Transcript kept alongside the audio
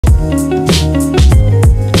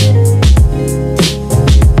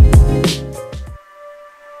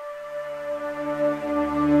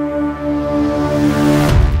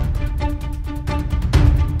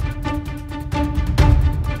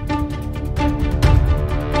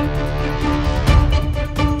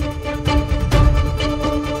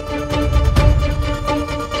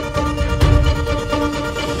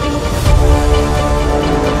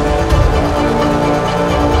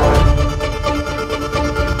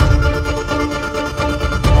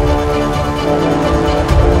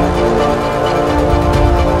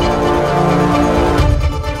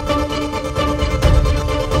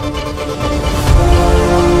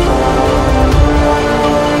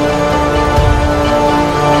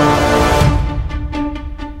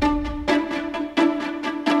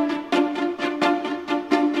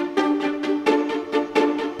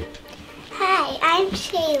I'm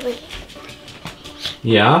Shaylee.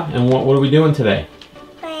 Yeah, and what are we doing today?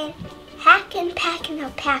 Playing Hackin Packin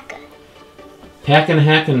Alpaca.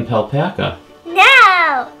 Hackin Alpaca.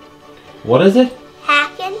 No! What is it?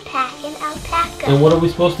 Hackin Packin Alpaca. And what are we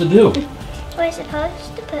supposed to do? We're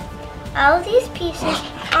supposed to put all of these pieces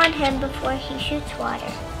on him before he shoots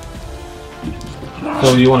water.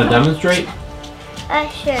 So you want to demonstrate?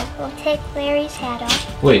 Sure. We'll take Larry's hat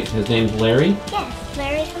off. Wait, his name's Larry? Yes,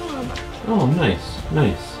 Larry's from Mama. Oh, nice,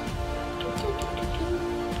 nice.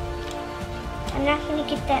 I'm not going to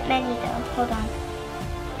get that many though. Hold on.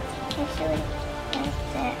 Actually, that's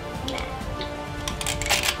that.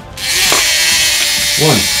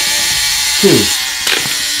 One, two.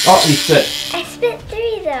 Oh, he spit. I spit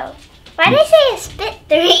 3 though. Why did I say I spit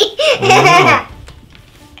 3?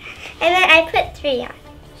 And then I put 3 on.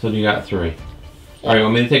 So you got 3. Alright, you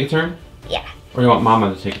want me to take a turn? Yeah. Or you want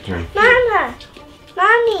Mama to take a turn? Mama!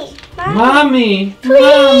 Mommy! Mommy!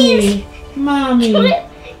 Please! Mommy! Do it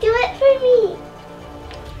for me.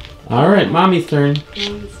 Alright, Mommy's turn.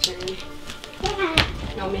 Mommy's turn. Yeah.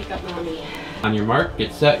 No makeup, Mommy. On your mark,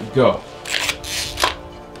 get set, go.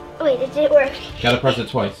 Wait, did it work? Gotta press it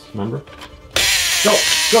twice, remember? Go,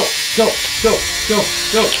 go, go, go, go,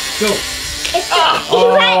 go, go. It's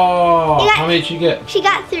Oh! you got- How many did she get? She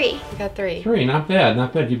got 3. I got 3. 3, not bad,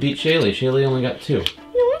 not bad. You beat Shaylee. Shaylee only got 2. No,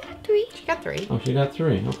 I got 3. She got 3. Oh, she got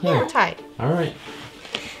 3. Okay. We're tied. Alright.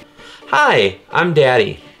 Hi, I'm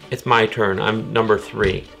Daddy. It's my turn. I'm number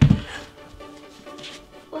 3.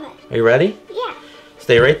 What? Are you ready? Yeah.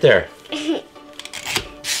 Stay right there. 1,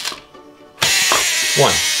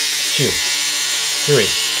 2, 3.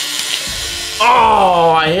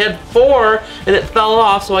 Oh, I had 4 and it fell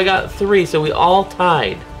off, so I got 3. So we all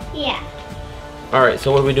tied. Yeah. Alright,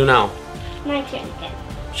 so what do we do now? My turn again.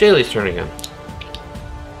 Shaylee's turn again.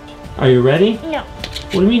 Are you ready? No.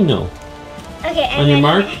 What do you mean no? Okay, and On your then-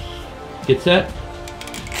 mark, get set,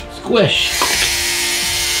 squish.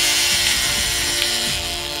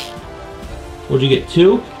 What'd you get,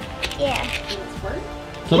 2? Yeah.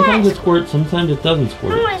 Sometimes it squirts, sometimes it doesn't I'm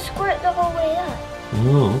squirt. gonna squirt the whole way up.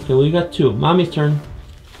 Oh, okay, well you got 2. Mommy's turn.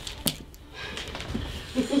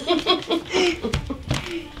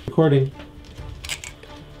 Recording.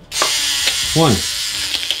 1,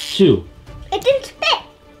 2. It didn't spit.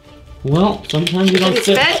 Well, sometimes you don't Did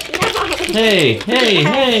it spit. spit? No. Hey, hey,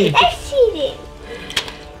 hey. That's cheating.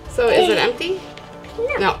 So is it empty?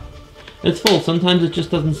 No. No. It's full, sometimes it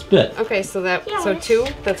just doesn't spit. Okay, so Yeah, so it's- 2.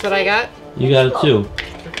 That's what I got. You got a 2.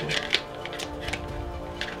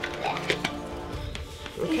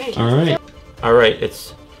 Okay. Alright. Alright,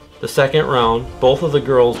 it's the second round. Both of the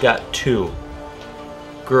girls got 2.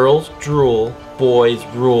 Girls drool, boys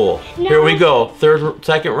rule. No. Here we go.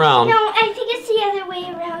 Second round. No, I think it's the other way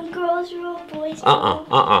around. Girls rule, boys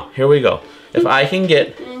rule. Here we go. If I can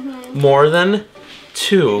get more than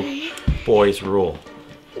 2, boys rule.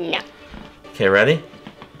 No. Okay, ready?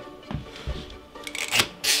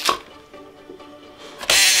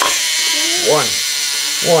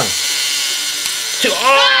 One, 2.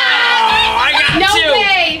 Oh! I got No 2!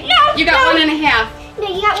 way! No, You got no. 1.5. No,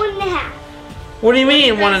 you got 1.5. What do you mean,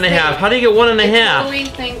 you guys 1.5? think? How do you get 1.5? I totally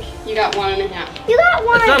think you got 1.5. You got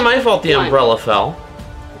 1. It's not my fault the One. umbrella fell.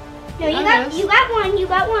 No, you It got is. you got 1. You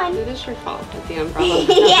got 1. It is your fault that the umbrella.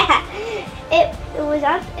 Yeah. It was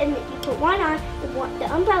up, and you put 1 on.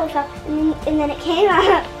 The umbrella fell, and then it came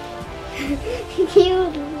up. You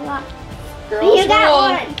lost. Girls You got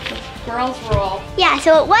rule. 1. Girls rule. Yeah,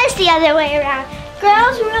 so it was the other way around.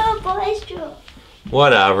 Girls rule, boys rule.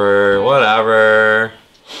 Whatever, whatever.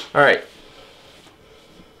 Alright.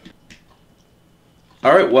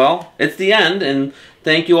 Alright, well, it's the end, and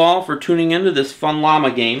thank you all for tuning into this fun llama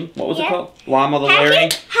game. What was it Yeah. called? Llama the Larry?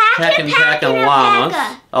 Hackin' Packin' Alpaca. Llamas.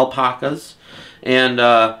 Alpacas. And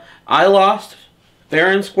I lost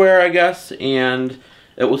fair and square, I guess, and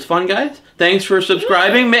it was fun, guys. Thanks for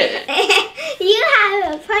subscribing. You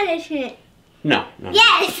have a punishment. No.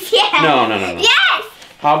 Yes, yes. No. Yes.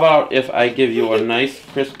 How about if I give you a nice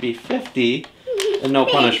crispy 50 and no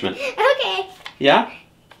punishment? Okay. Yeah?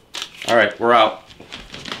 All right, we're out.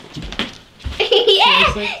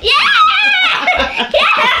 Yeah. Seriously? Yeah.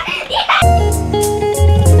 Yeah. Yeah.